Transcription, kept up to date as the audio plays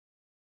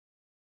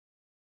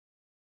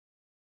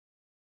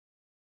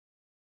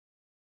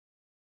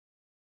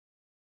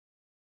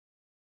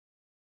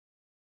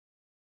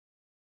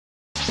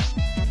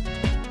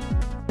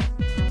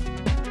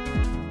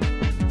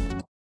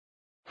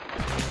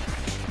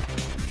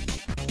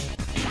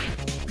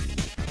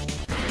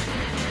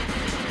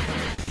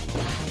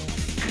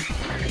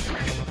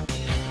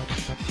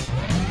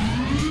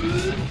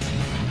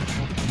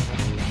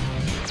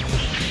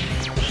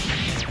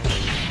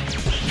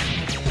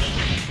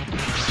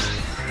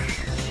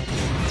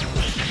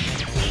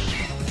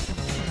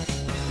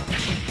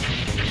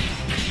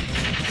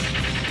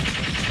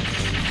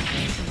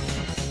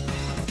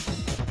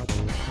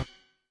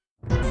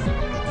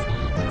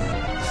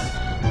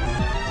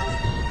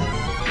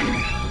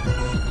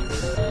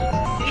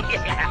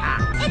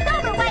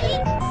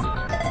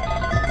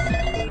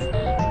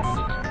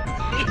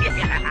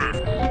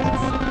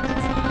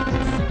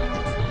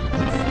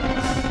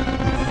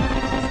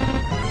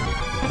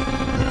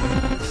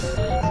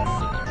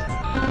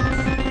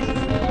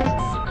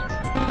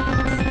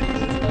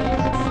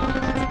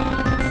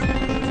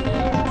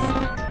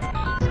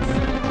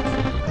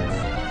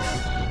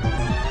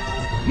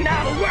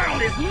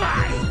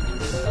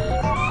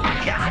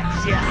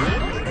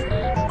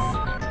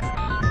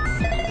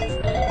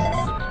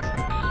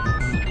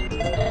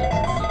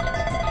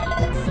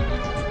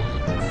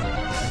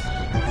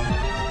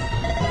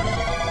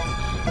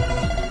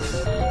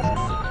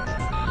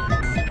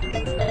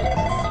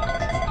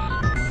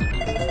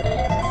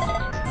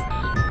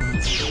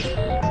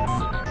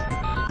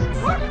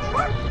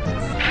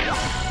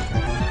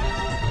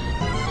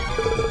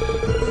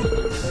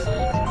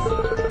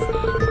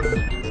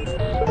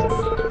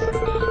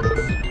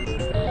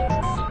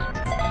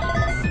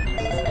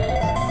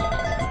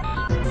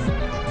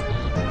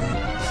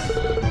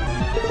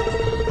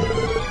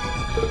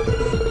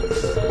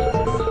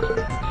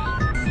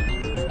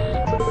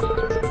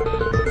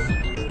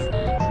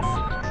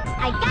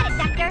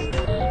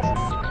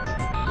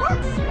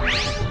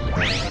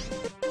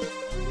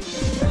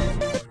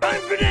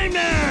Grenade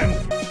Man!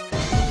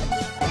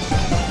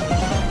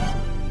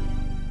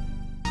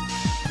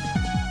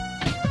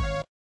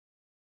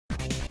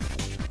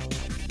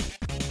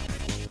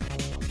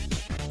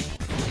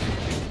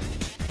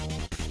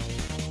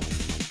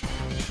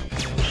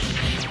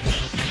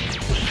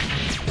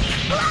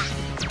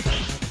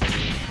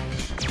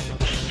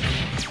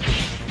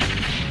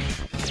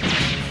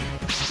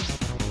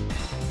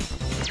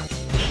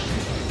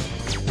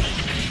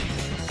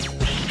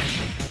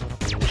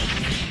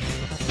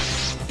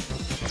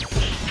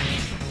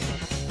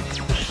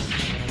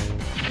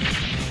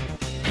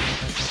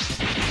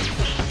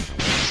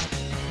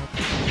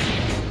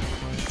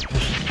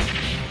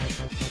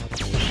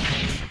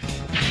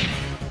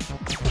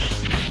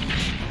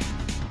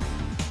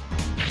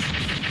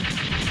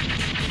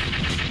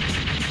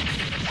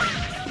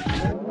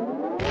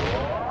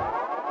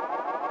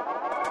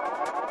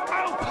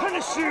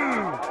 Punish you!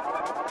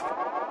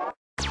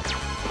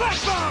 Back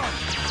bomb!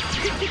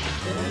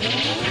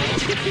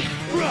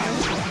 Right!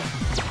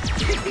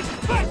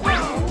 Back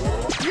bomb!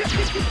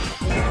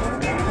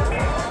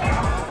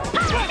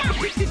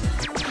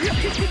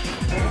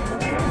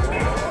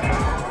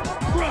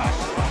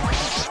 Right!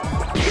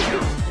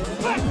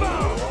 Back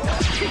bomb!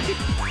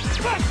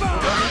 Back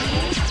bomb!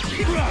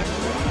 Right!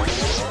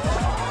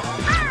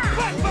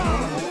 Back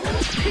bomb!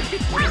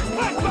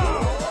 Back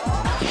bomb!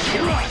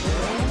 Right!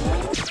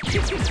 Back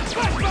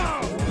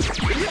bomb!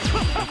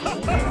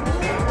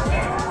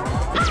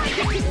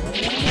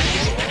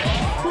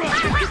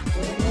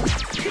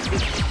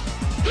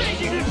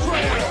 Breaking the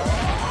trail!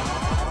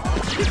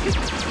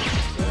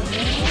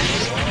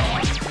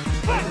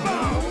 Back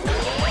bomb!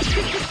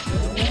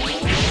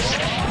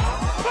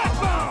 Back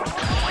bomb!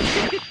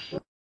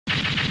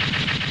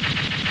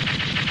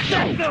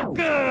 That's no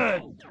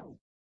good!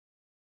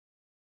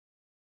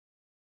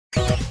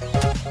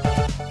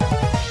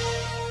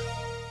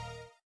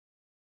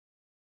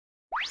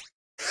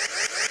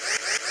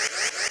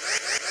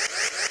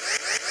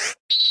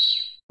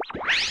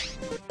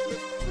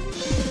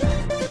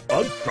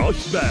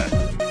 Frostman!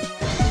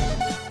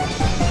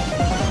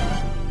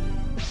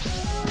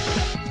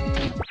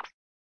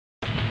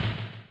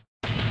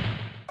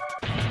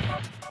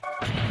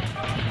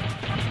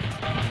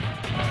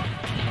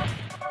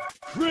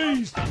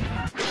 Freeze!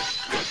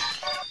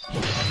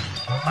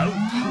 I'll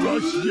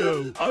crush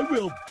you! I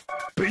will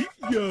beat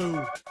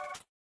you!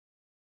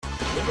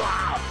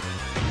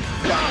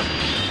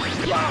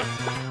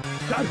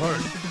 That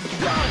hurt!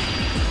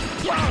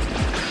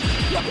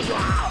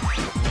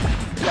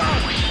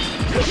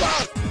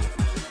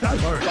 That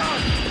hurt!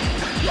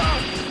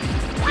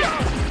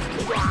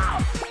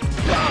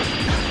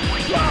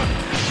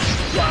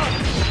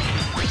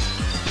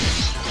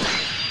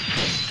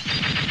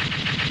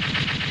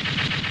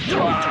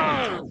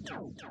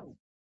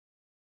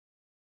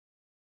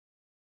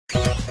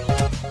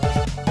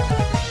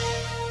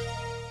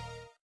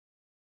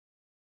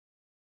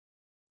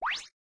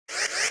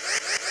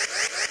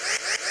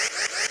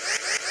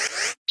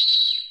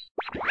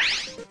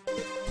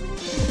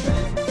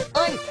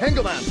 I'm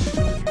MegaMan!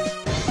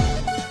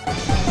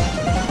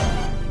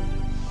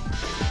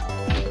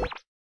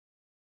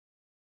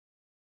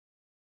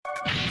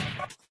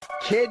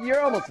 Kid,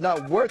 you're almost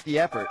not worth the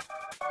effort.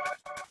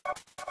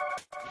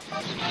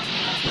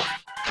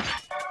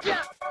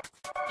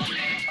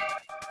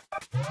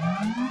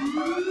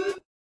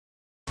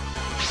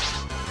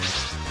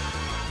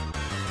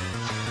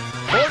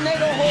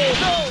 Tornado hole!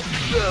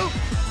 No!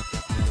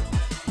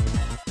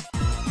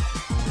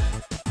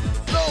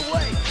 No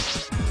way!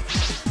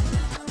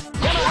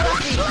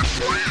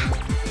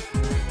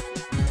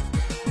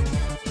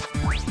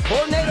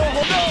 Tornado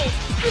hole!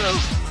 No!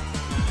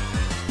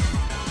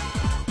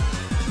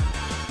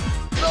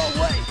 No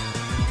way!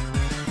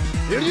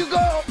 Here you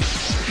go!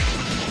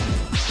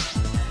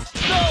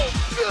 No!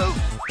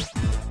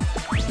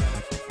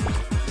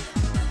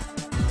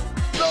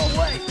 No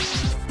way!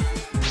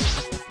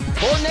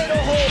 Tornado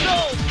hole!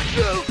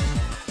 No!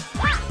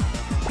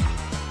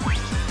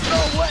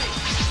 No way!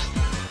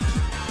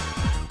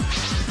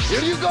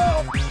 Here you go!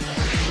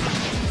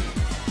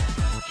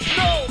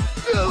 No!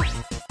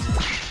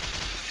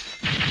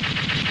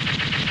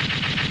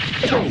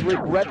 It was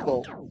regretful.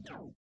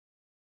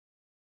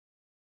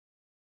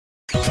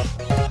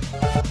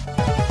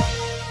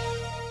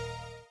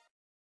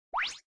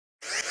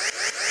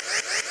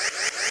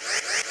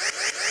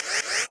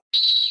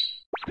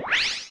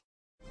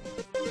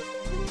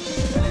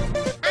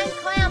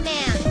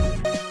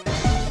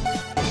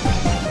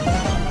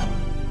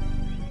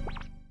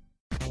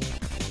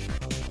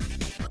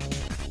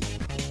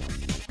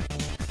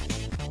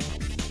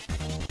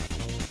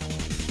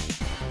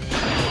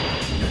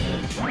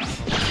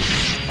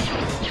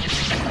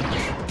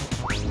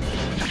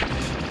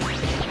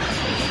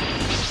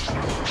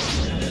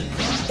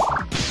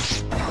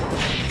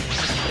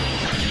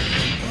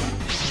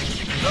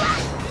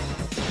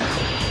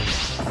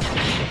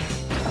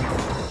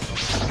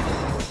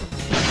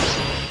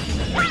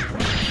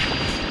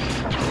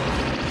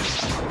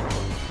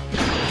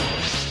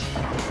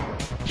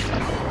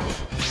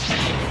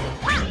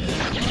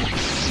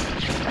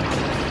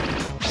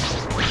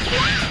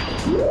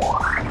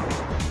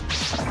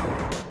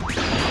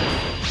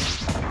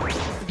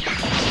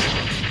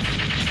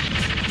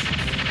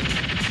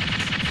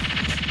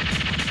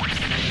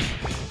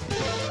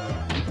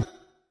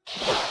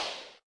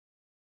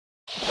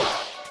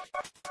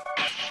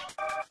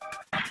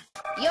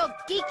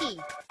 Geeky.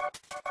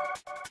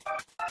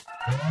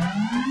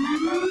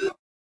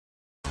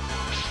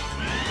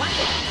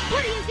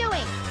 What are you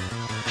doing?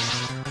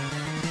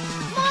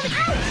 Mom,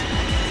 ouch!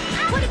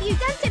 What have you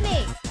done to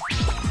me?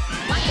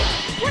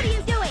 What are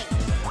you doing?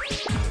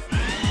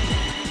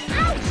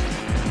 Ouch!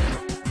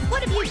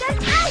 What have you done?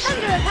 Ouch!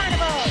 Thunder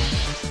Carnival!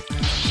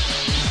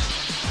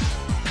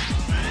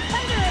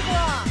 Thunder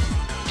Claw!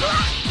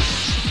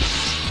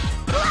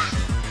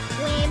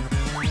 Win!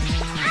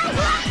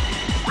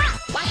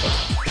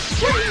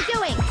 What are you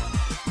doing?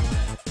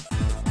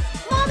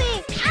 Mommy!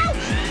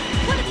 Ouch!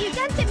 What have you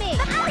done to me?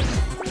 Ouch!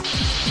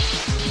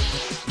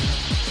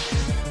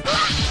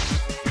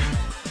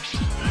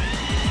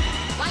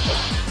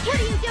 What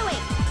are you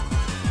doing?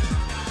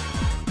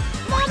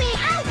 Mommy!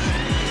 Ouch!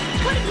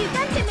 What have you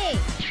done to me?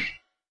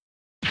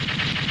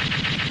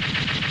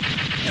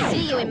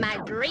 See you in my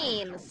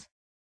dreams.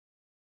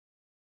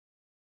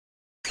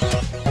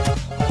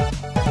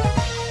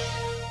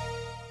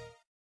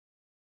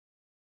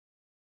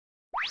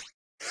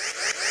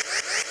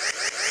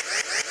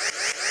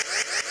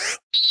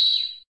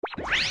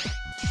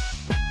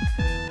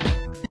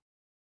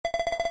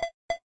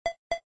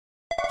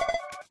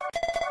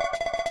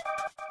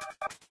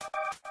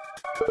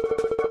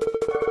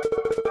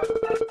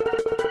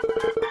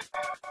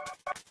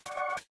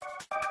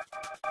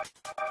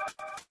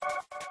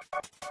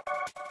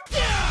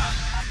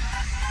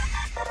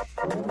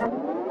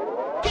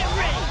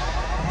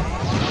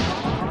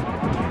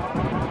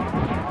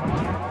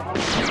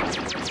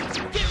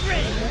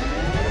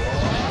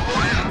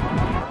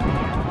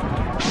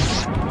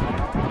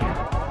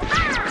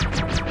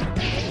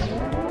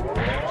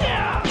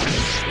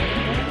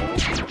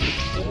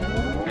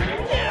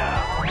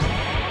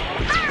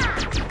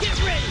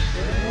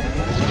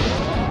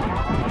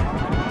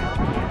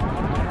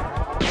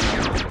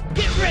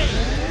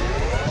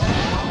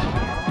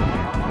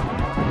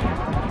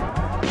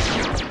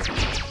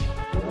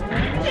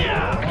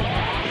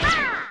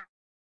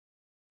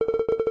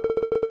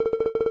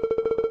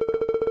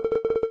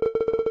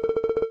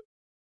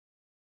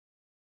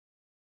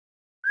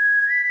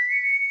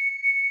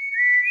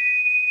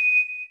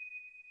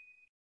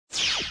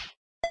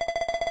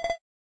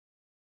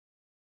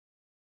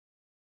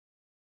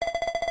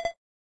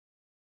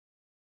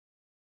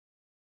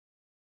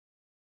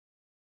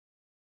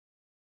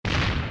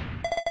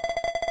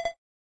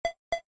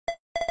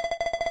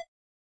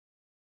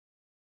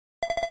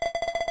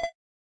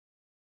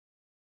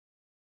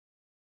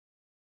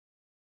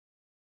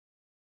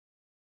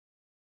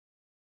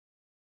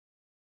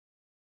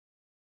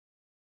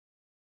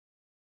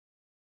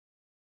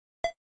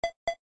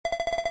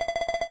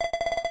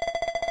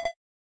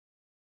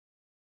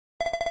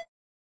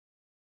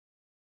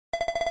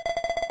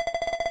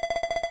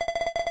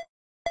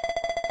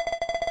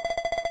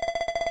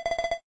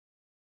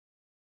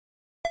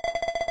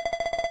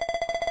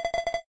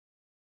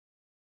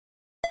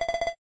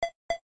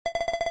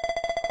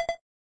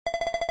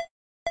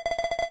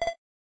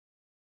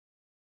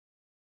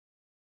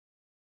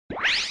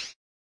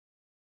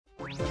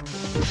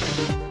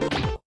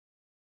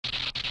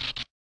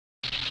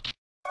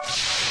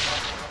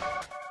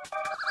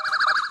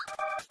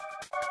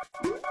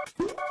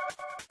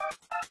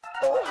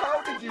 Oh,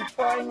 how did you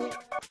find me?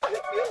 I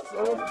feel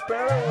so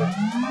embarrassed.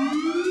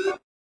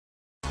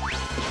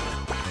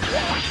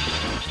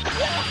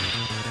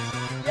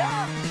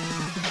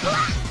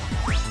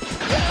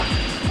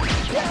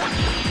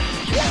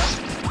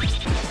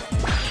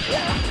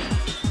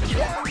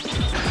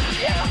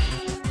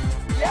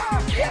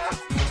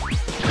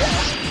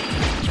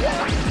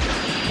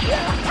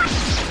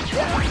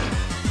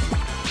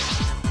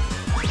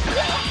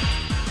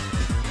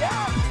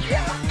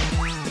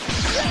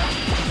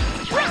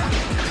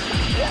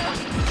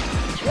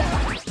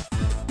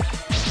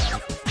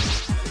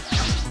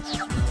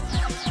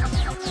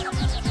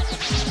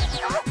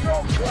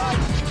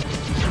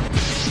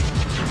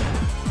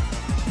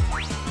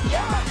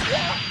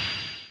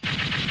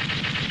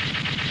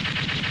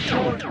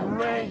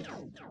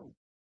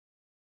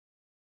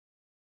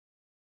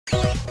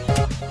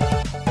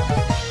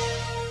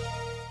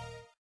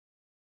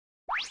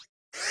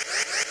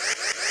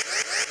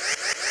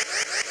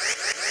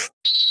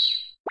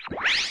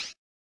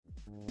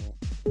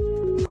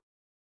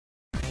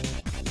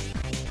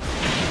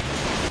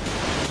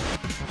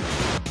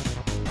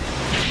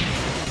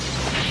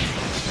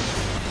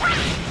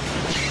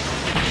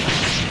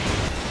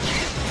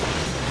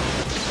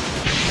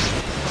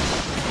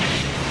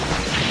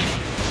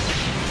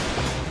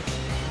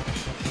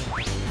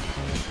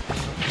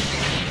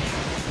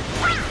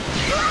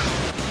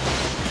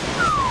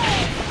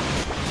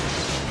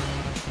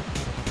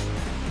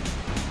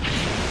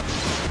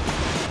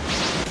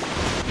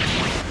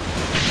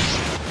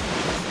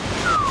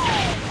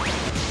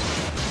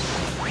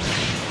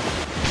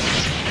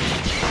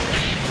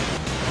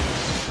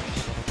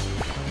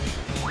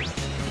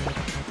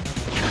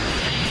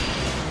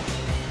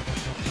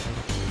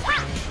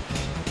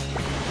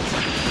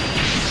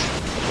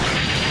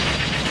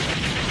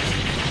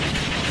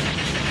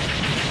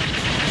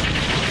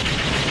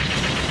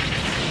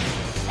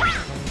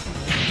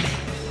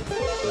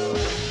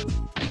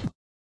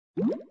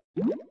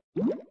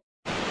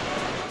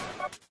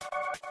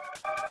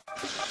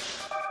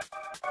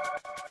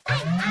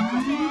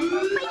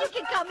 Aquaman, but you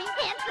can call me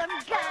handsome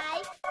guy.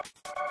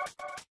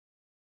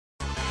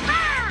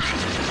 Ah!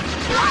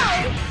 Whoa!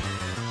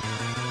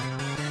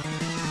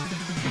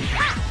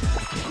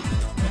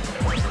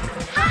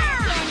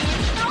 Ah!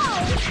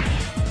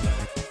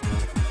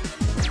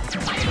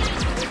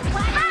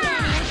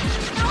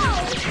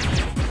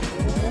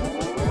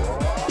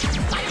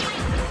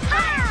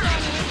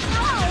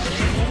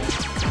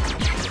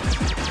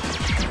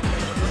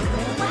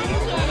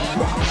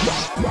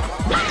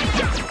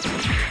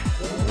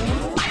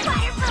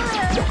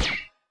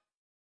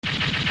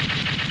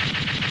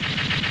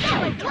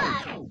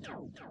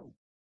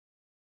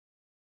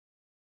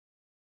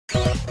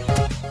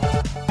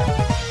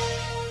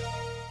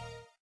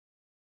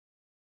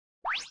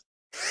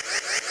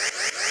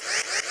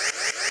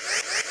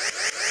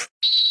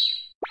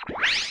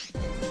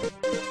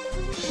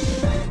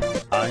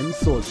 I'm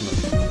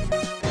swordsman.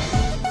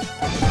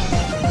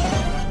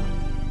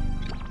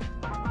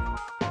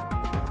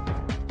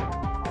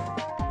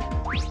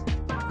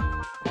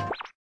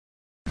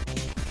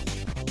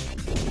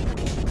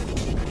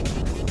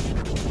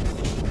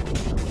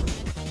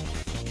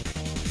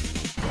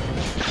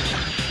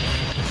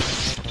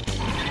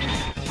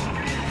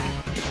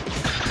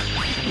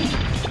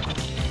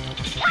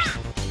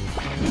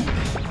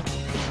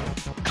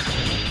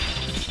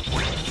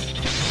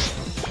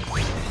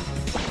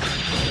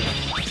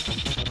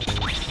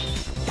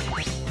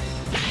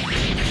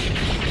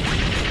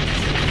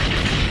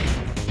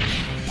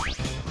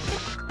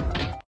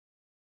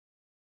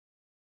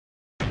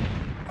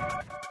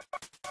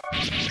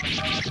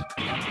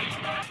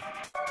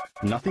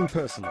 Nothing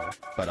personal,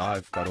 but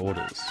I've got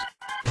orders.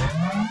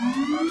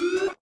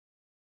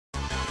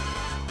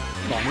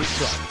 Final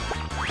strike.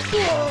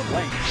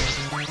 Lane.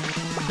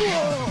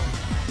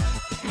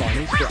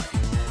 Final strike.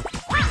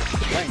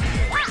 Lane.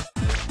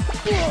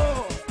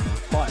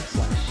 Fire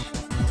slash.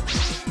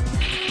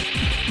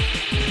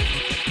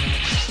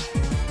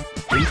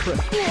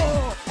 Impress.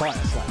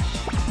 Fire slash.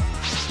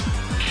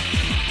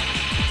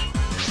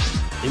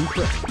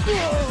 Impress.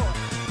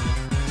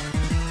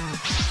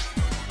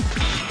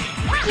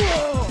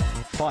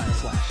 Fire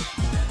slash.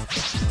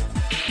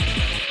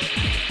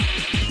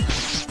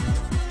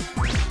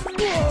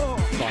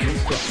 Final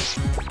strike.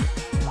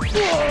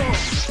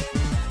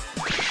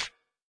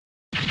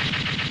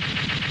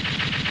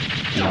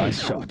 Nice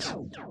shot.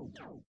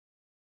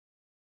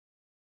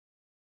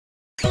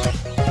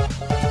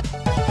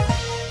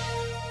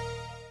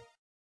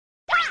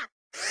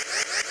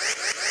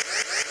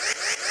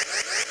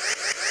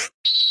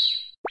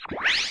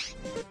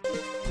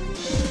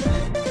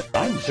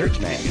 I'm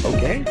Searchman,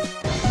 okay?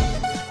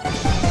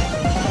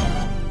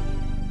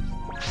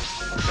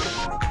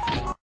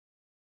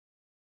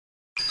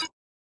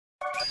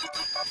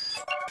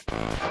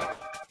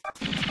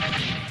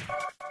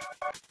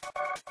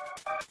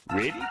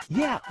 Ready?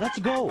 Yeah, let's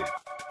go.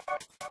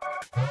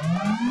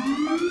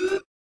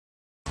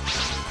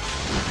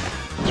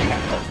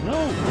 Oh no!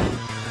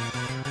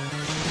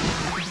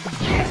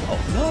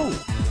 Oh no!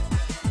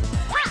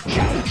 Ouch!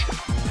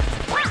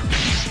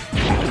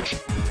 Ouch!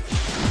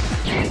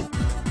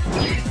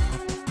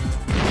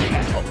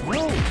 Oh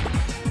no!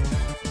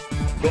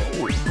 Go!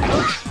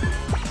 Ouch!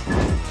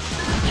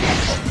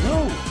 Oh no!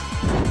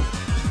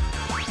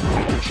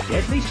 Ouch!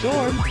 Deadly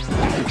storm!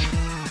 Ouch!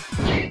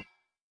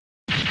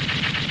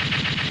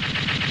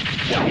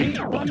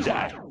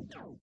 Bonsai!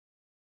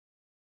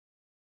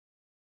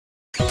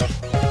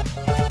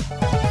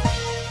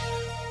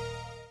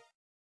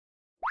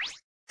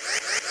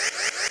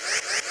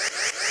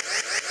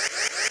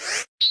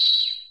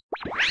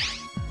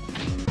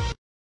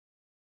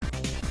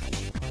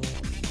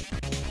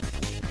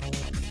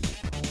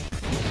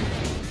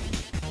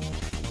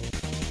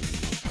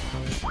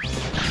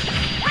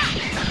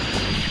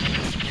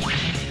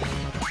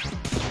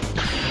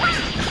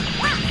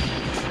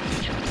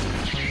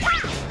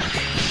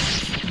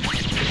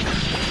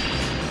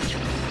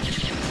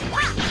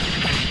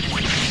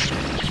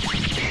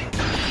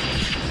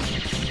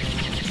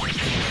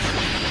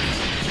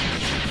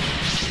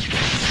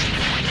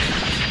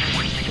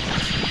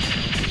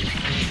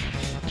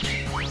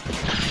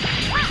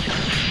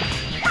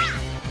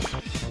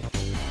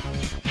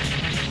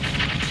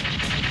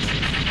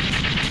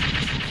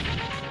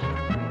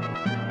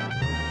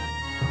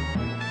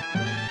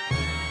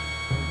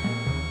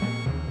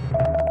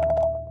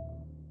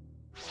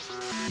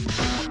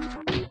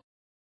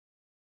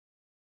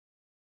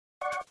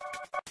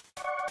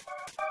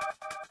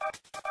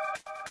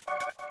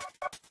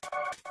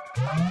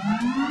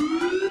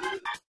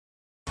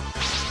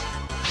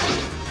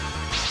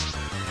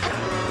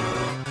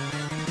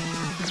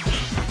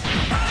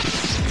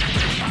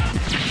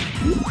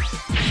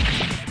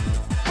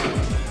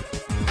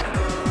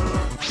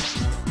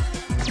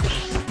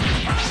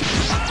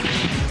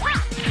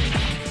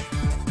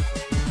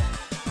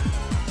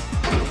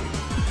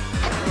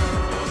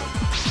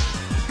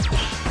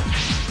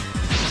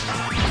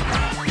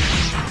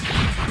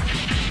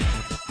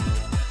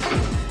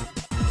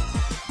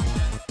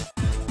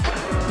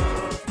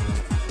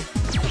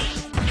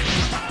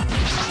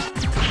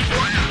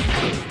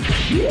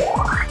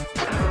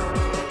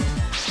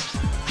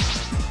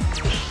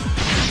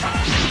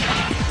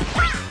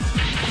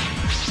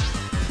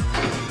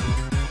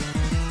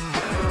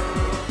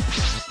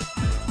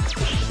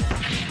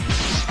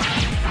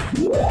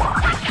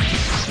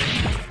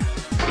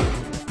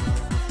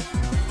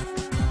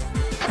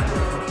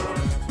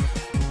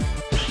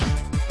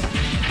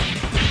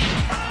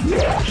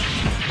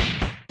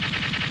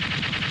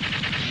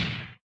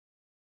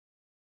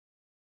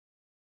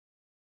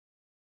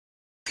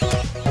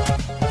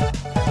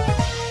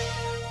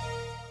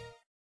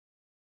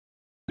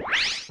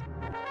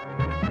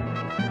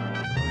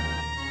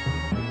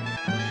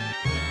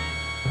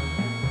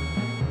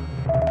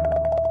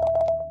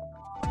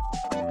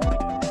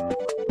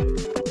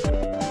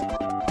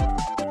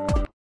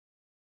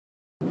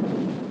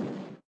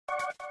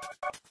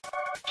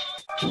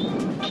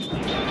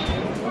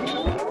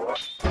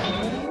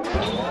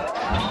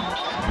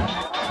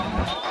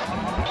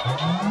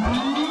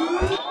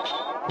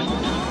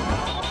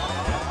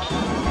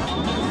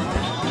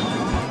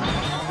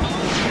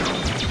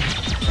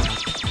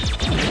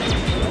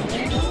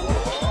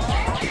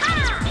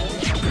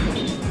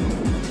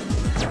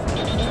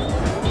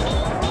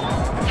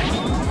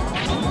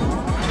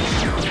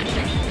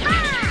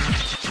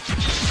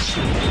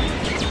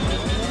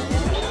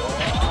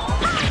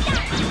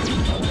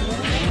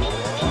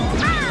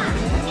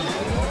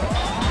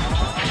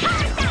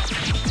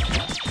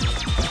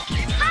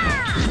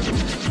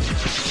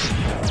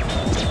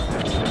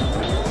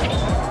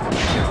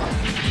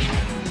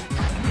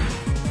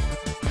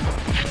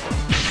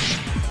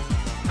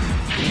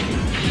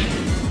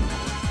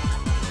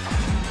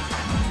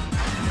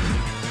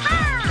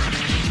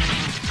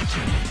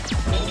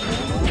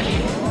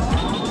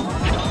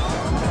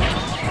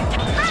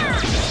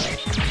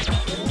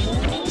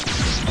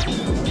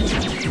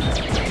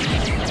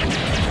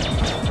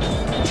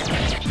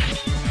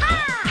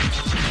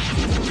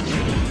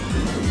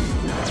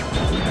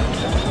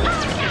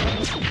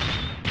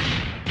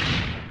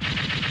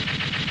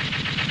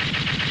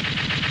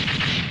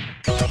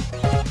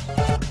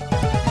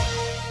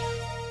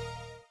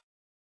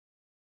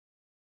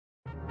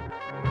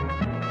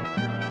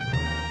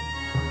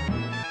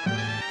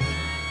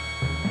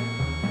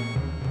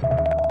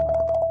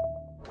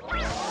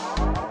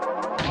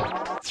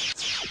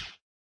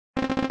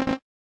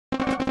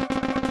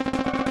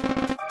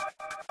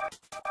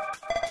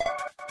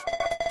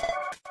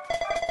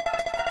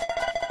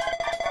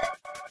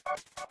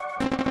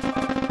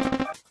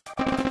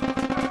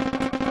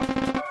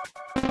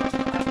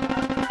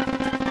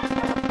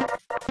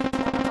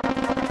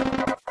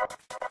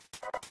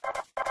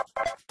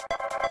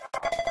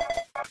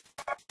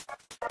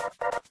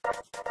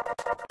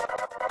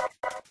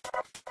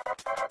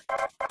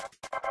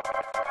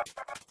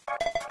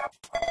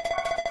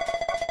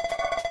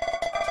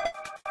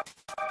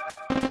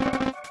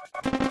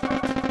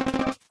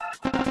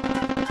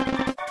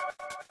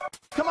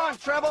 on,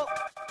 Treble!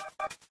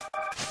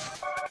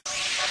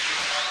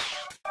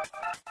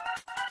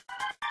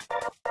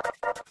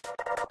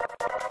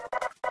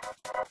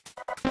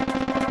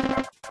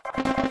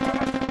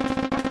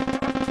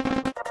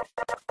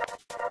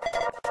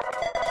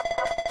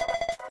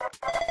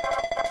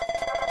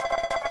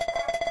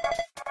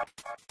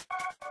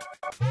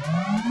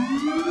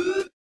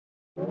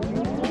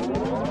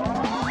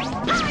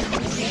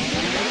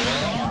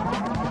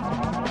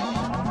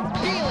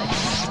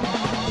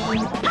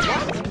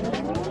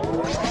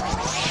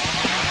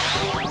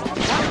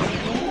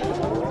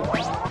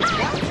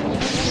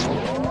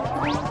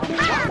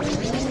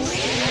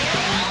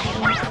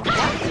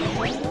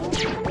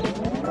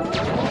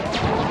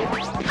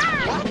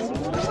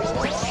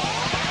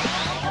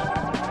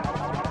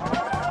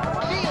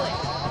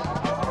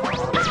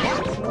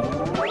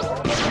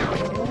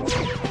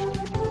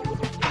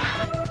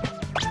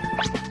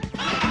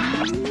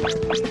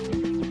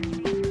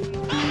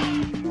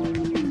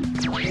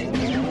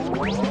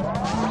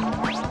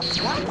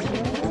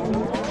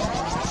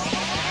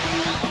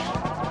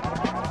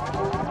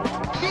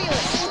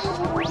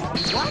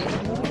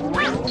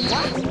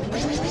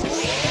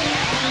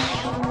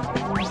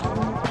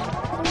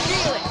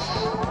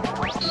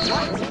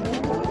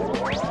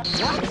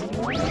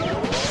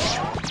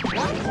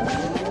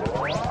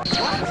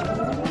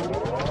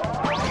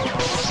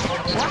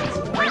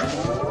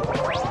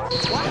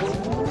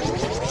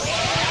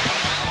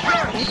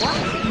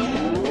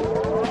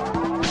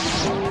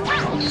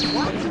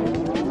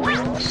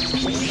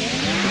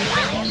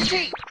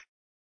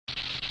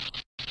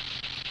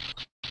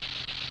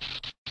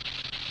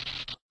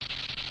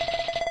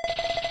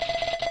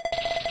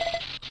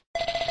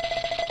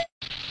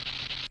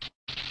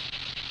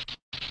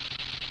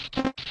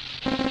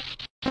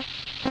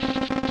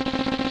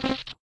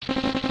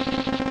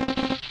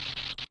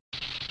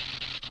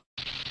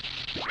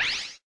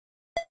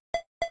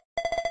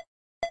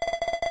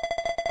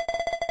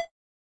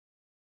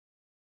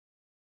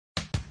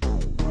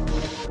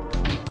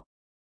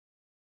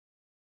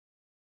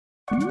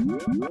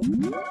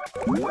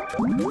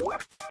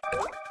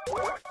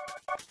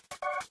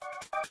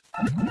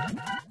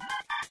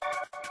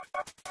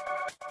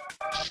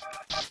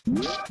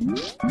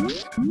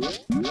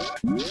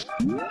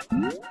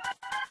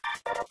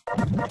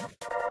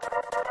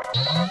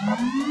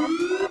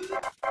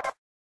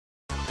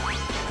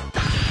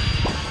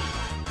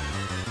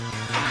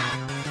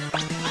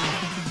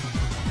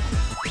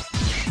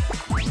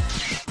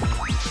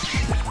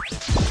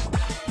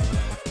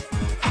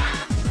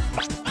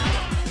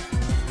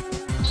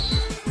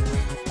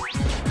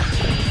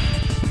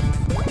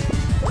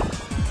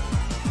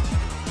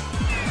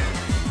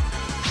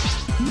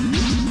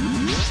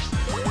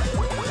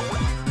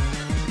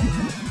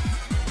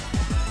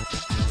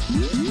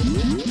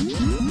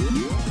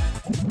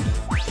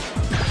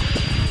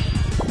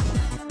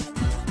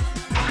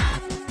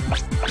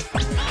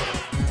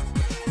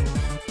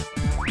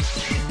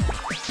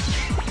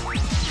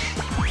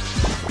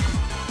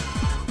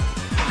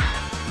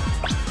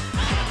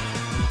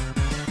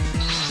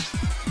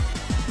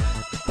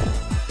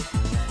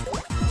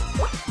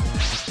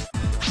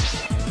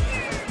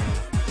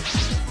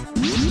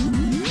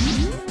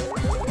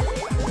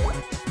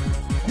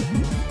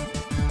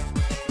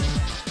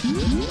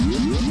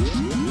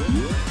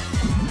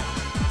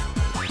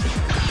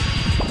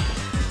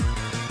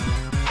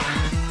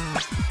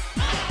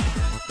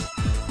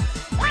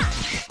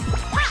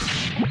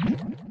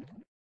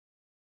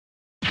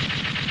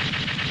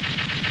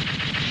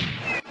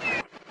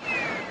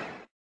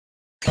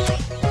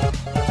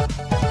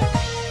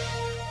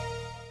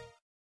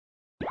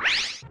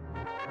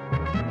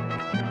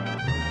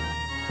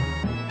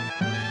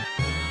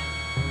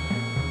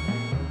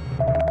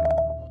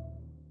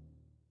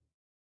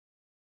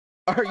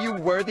 Are you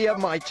worthy of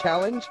my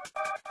challenge?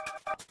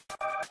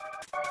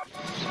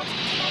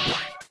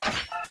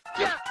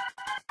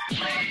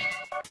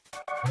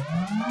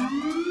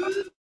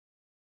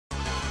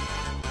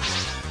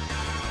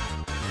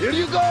 Here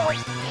you go!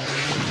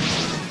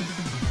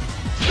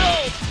 No!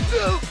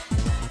 No!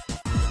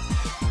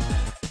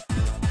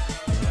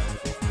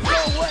 No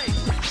way!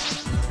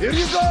 Here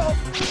you go!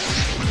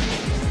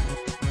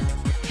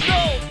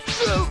 No!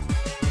 No!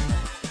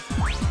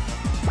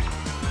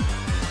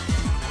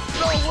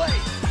 No way!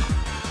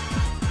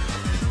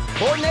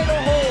 Tornado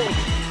hold!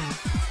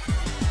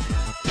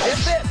 It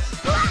fits!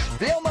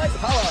 Feel my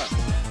power!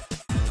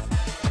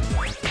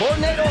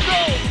 Tornado go!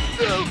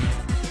 No!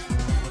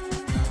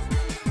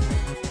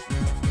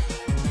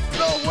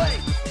 No way!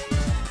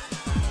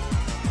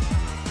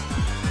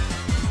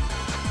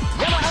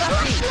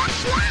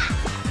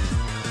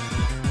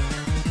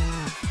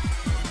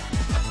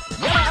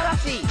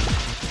 Yamaharashi!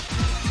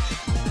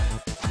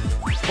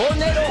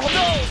 Tornado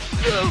no!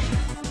 No!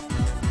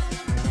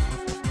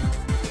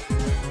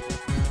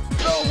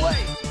 No way!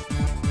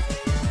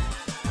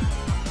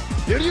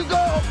 Here you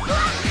go!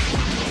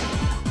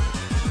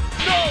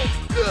 No!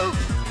 No!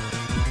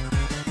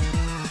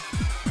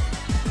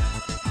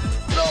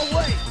 No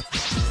way!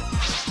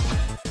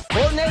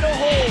 Tornado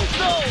hold!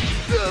 No!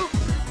 No!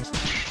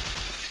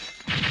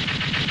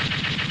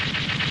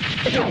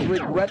 It's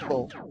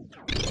regretful.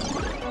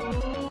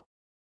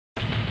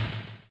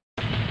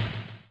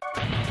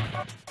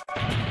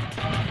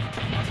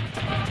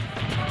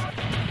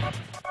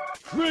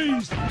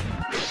 Freeze!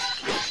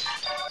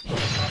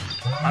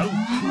 I'll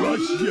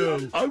crush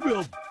you! I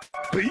will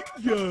beat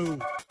you!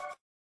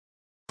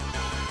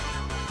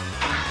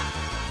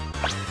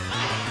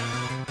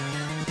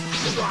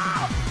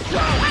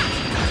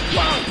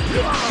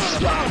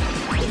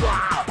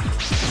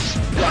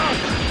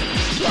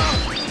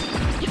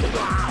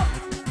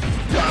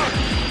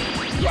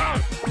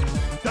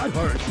 That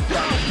hurt!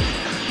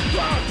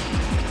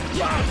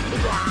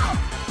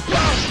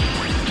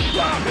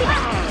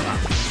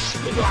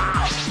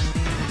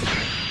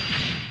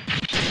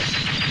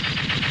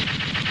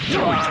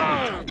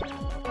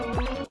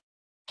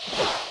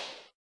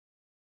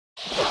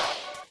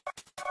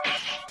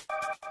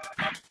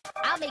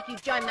 I'll make you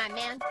join my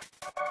man.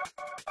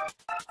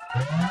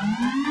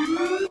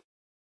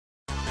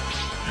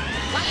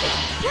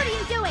 What are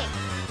you doing?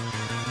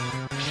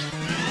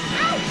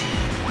 Ouch!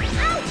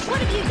 Ouch! What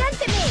have you done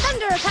to me?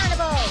 Thunder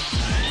Carnival!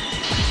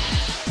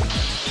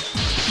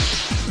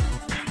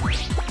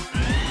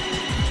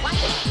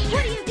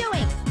 What are you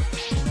doing?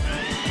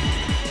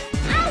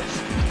 Ouch!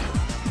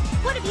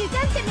 What have you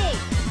done to me?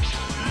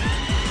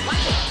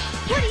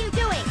 What are you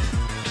doing?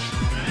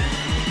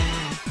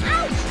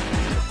 Ouch!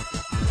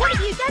 What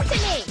have you done to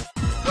me?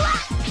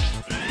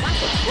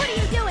 What are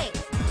you doing?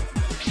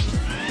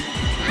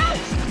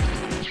 Ouch!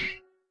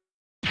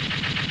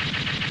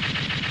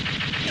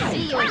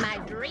 See you in my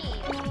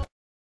dream.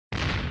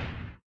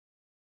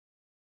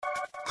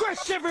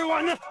 Crush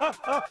everyone!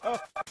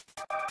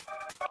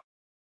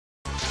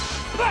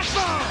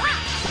 Backbone!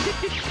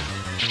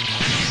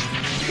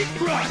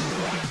 Run!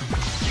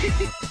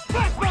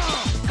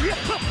 Backbone!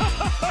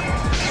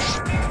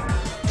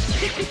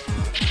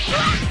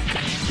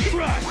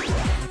 Run!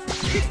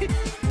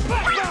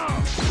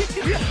 Backbone!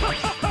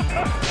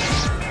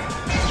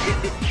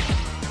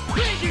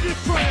 Thank you,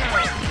 destroyer!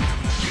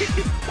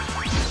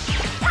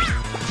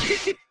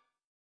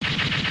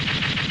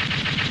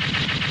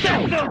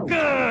 That's no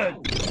good!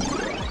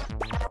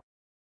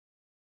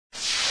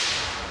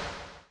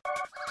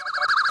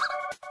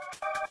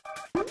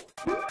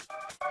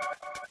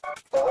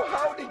 Oh,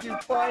 how did you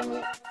find me?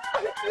 I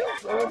feel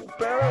so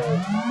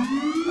embarrassed.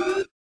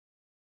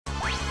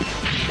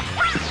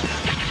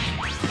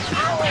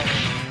 Ow!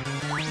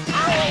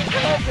 Ow!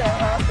 How'd that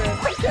happen?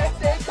 I can't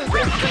take this. How'd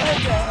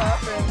that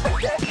happen? I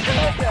can't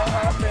how'd that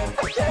happen?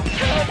 I can't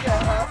how'd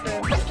that happen?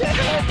 I can't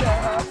how'd that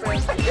happen?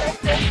 I can't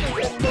take this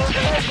anymore.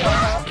 How'd that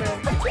happen?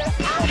 I can't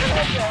how'd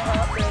that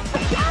happen?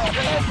 How'd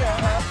that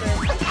happen?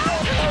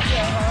 How'd that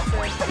happen?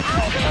 How'd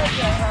that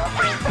happen?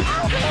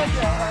 How'd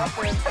that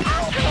happen?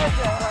 How'd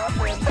that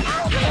happen?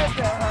 How'd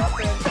that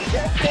happen? I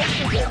can't take this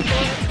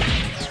anymore.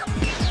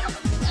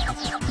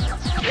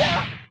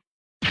 Yeah.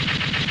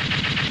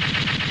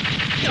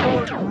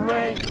 Oh,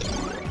 great.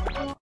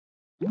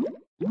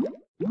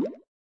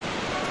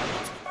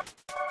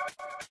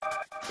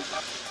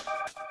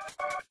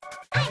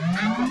 I'm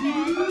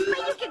Aquaman,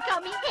 but you can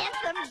call me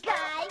handsome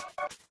guy.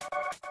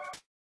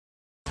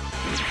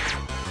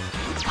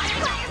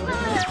 Fire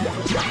balloon!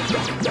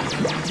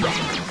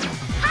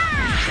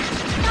 Ah!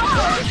 No!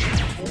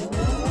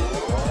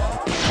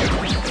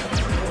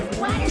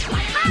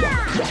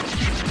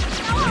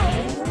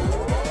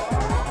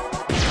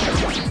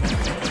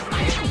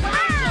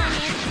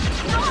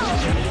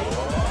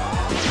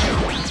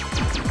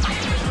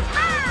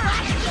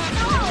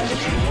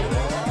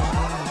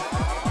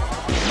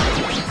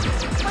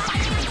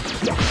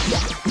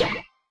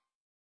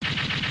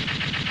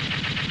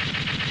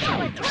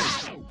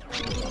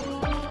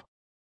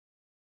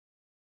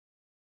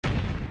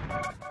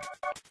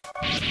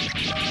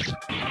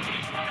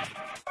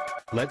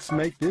 Let's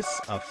make this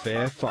a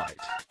fair fight.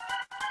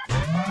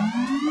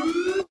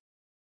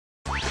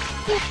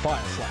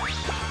 Fire slash.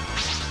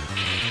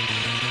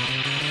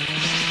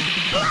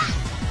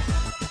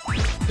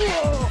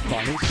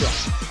 Final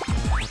strike.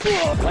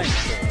 Lane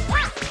sword.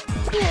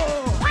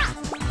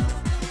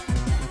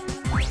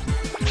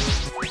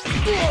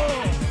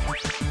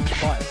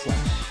 Fire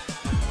slash.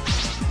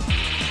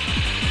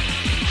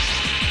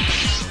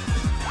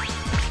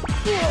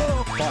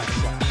 Fire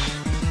slash.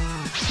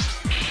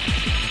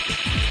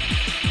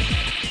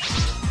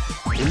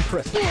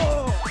 Impressive.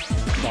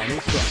 Final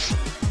strike.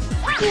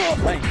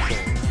 Lane sword.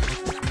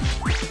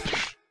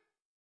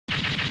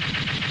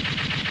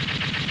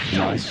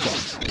 Nice shot.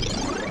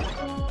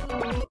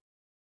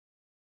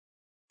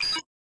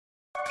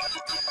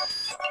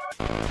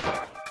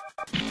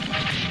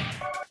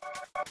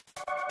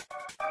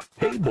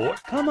 Hey, boy,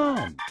 come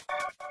on.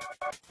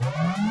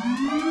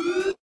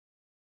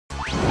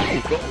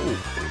 Hey, go.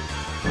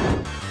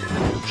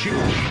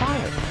 Shoot,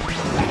 fire.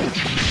 Ouch.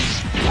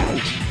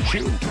 Ouch.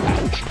 Shoot,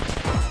 ouch.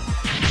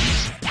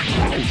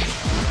 Ouch.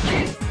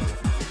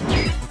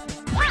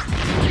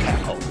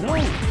 Oh, no.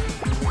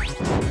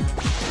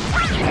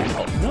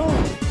 Oh, no.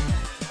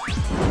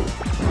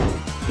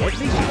 Get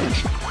me, ouch.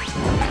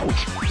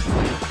 Ouch.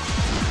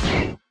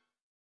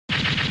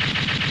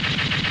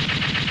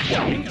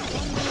 Yummy.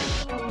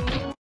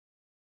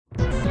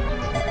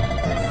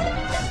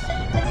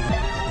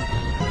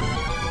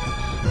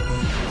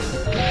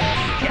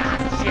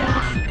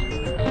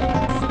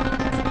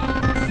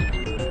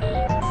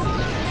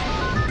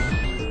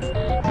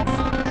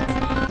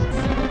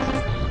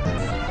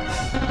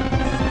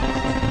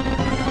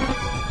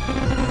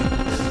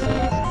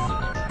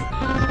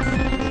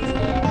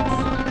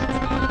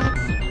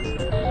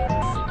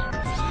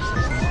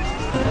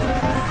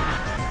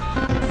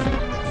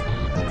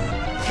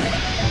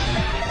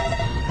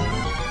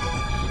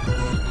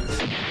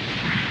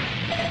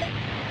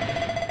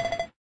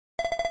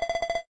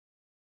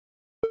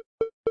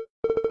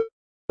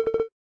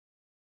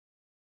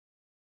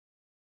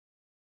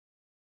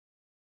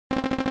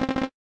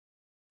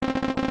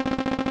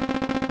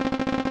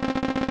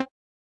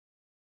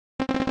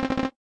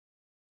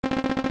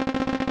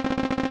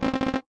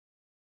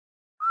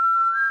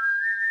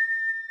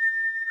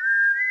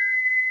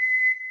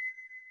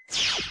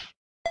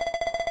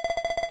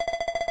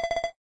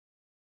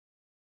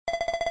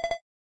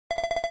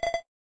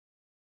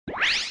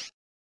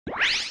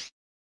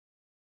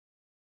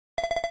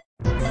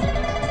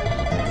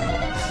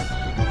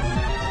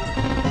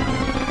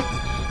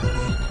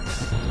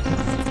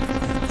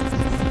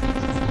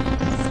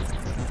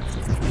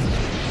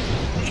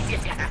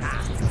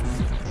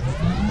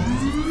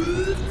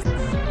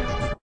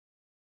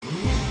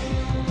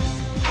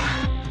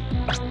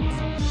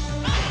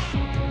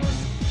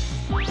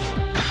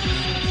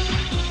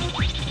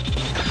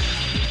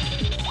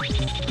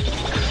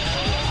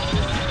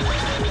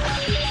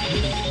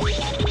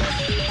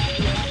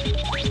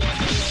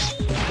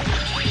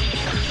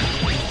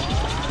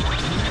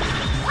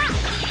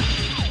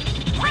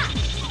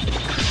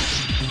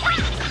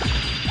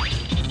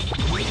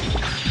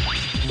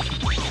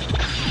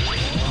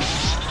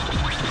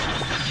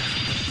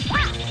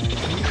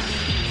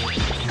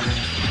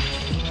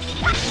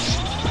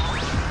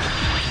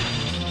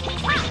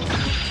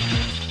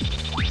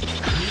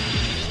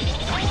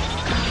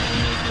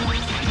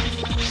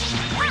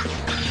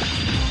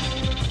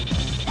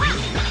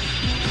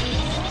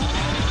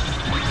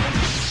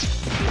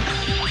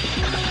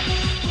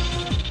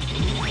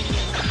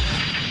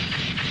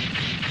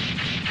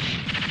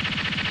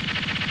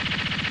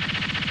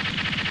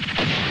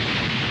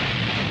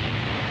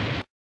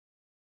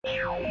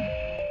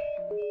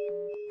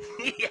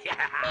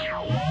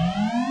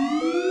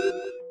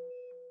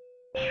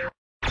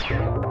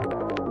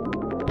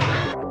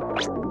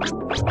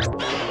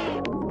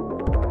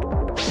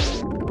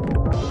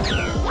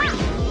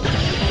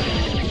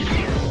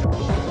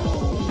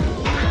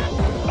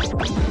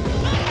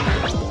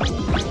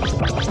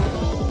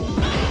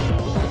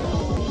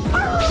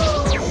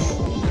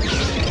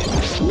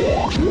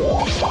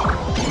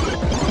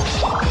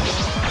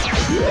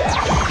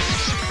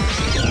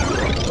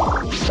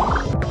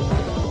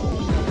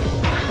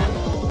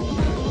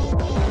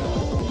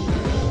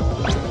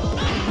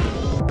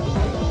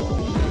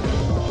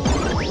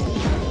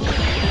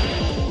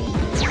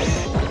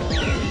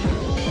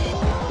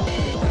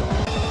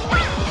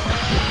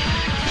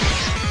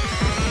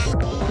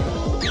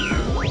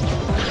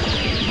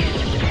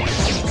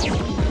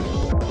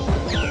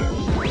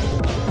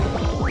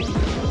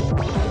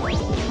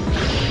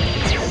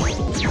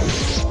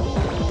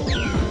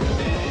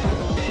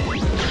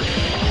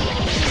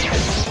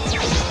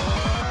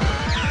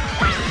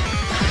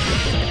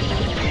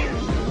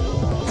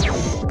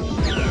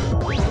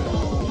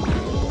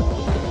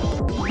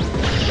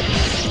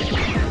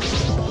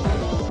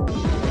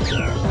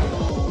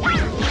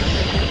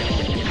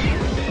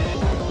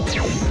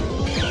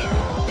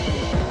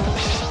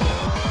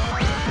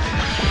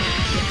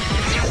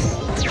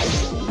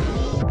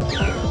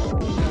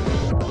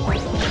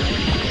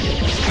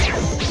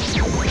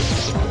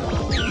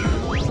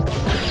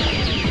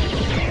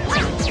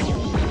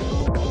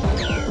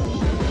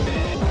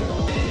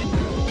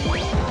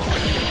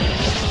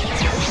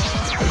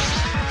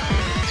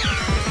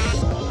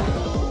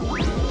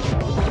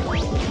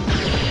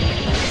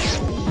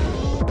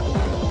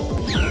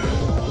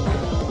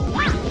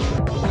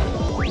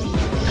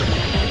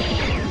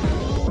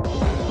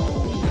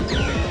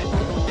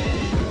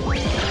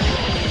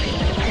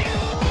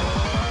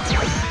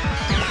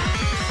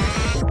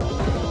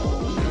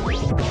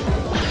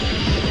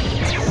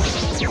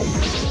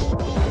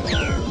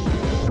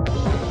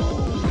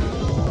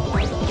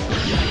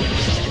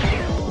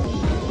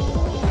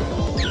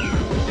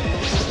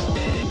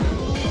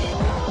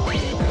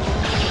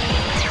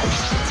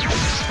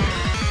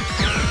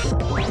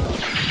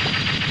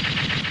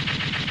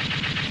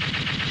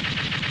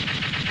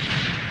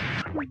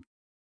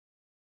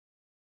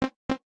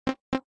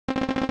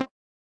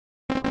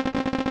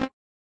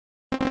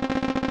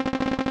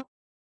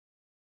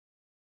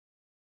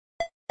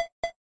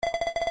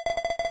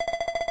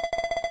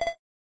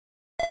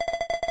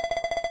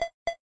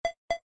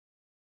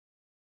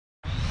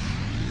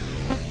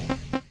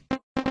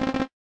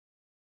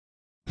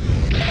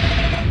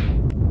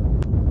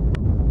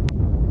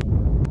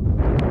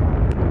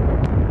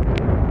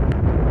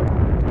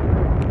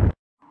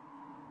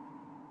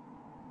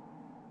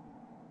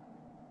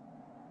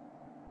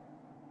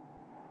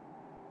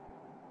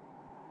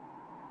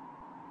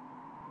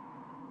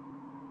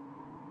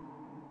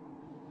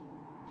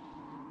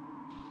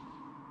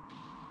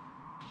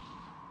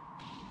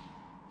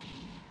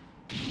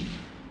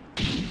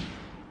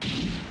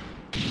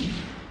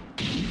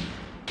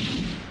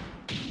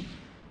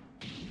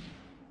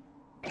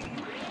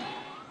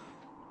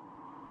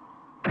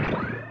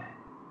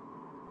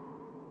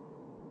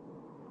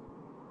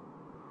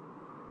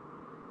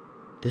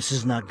 This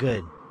is not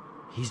good.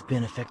 He's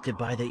been affected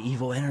by the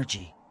evil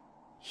energy.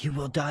 He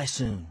will die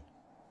soon.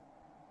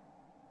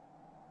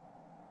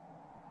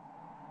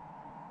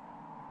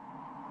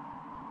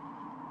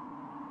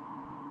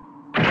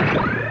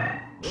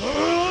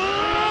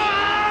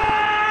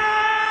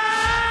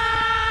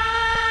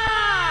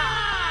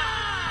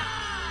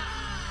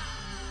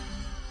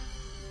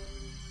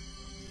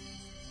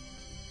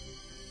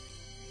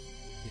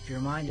 If your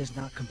mind is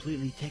not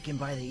completely taken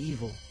by the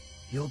evil,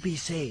 you'll be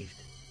saved.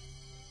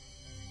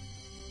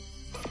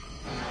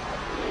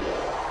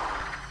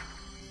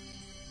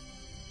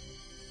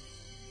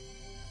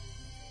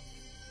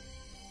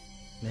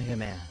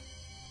 MegaMan,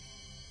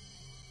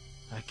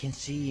 I can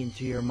see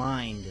into your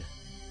mind.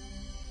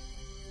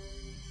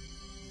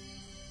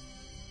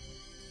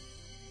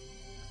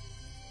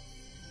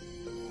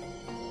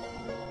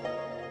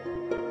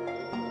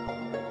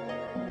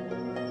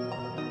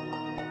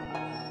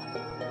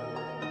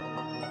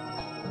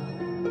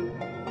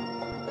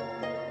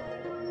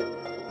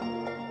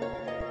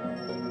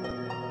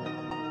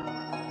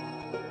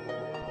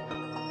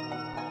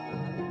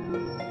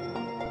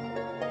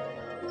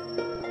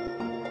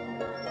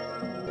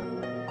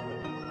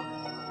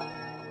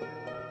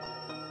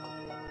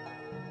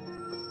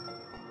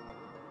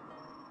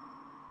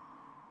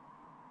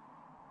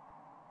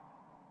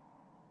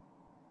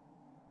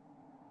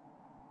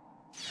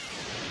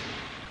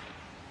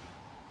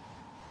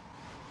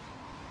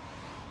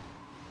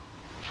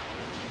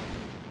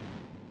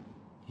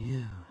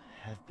 You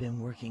have been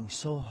working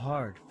so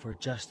hard for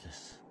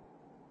justice.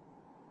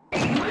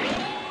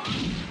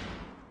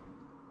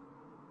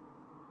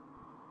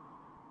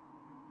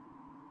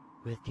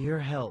 With your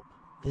help,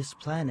 this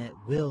planet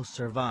will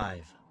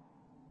survive.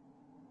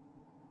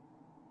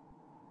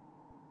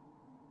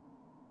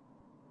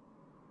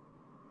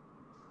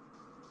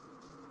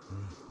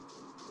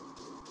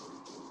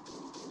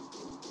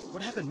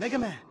 What happened,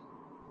 MegaMan?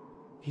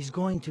 He's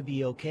going to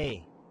be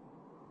okay.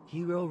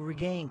 He will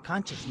regain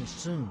consciousness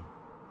soon.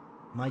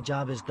 My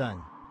job is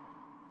done.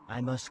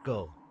 I must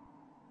go.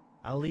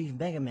 I'll leave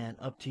MegaMan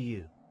up to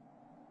you.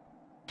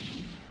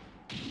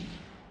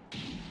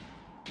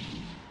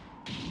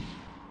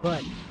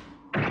 But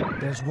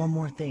there's one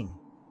more thing.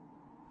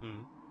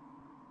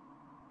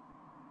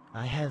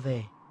 I have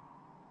a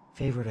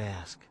favor to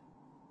ask.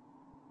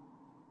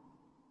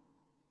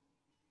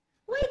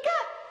 Wake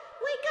up!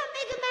 Wake up,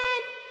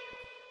 MegaMan!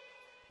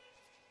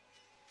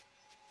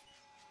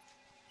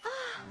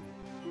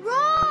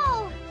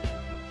 Roll!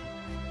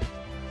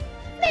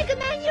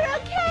 MegaMan, you're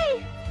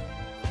okay!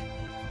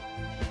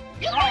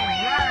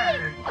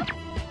 Alright!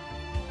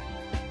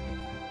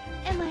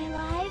 Am I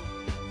alive?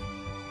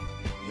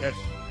 Yes,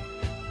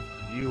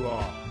 you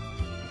are.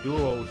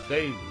 Duo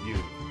saved you.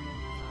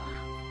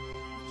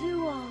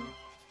 Duo.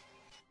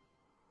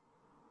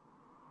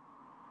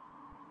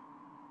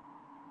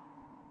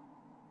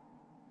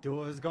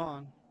 Duo is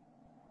gone.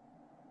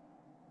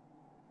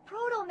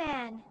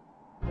 Proto-Man.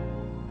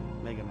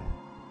 MegaMan,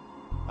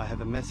 I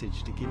have a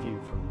message to give you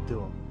from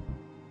Duo.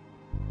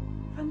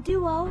 From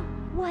Duo?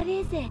 What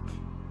is it?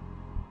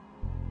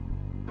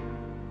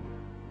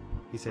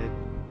 He said,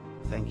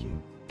 thank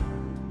you.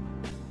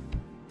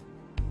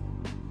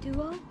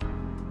 Duo?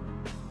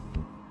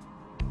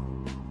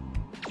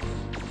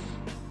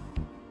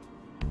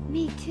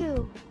 Me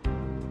too.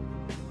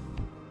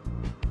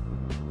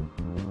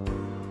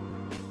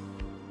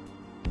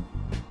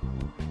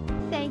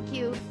 Thank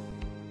you,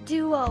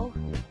 Duo.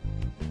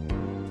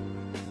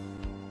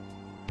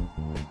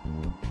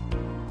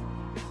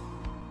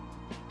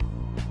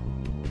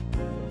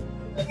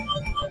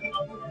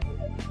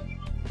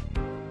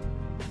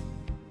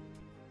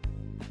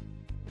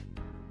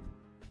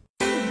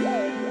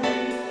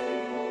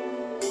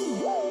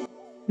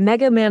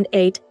 MegaMan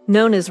 8,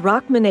 known as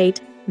Rockman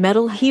 8,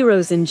 Metal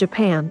Heroes in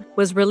Japan,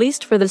 was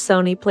released for the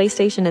Sony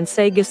PlayStation and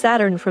Sega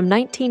Saturn from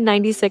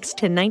 1996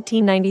 to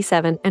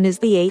 1997 and is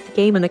the 8th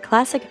game in the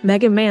classic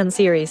Mega Man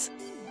series.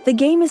 The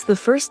game is the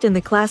first in the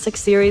classic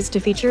series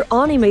to feature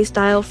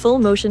anime-style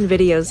full-motion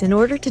videos in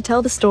order to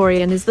tell the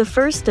story and is the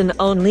first and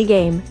only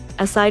game,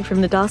 aside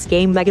from the DOS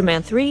game Mega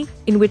Man 3,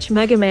 in which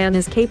Mega Man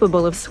is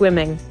capable of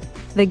swimming.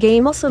 The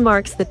game also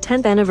marks the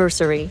 10th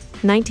anniversary,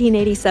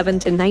 1987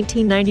 to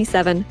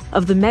 1997,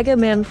 of the Mega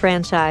Man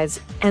franchise,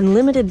 and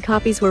limited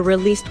copies were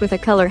released with a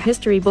color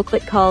history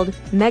booklet called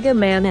Mega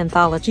Man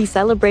Anthology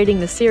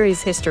celebrating the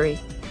series' history.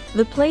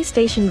 The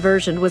PlayStation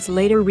version was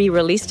later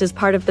re-released as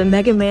part of the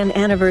Mega Man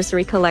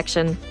Anniversary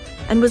Collection,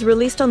 and was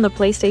released on the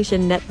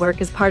PlayStation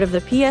Network as part of the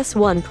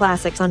PS1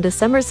 Classics on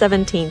December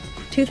 17,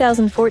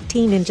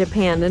 2014 in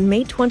Japan and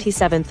May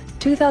 27,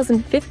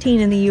 2015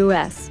 in the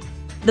US.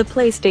 The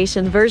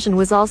PlayStation version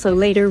was also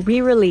later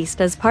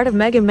re-released as part of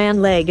Mega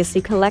Man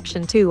Legacy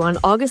Collection 2 on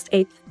August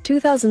 8,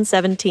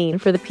 2017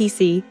 for the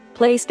PC,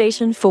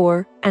 PlayStation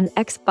 4, and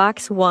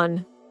Xbox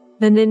One.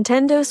 The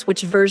Nintendo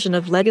Switch version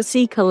of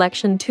Legacy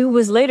Collection 2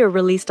 was later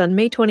released on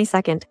May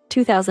 22,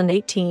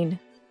 2018.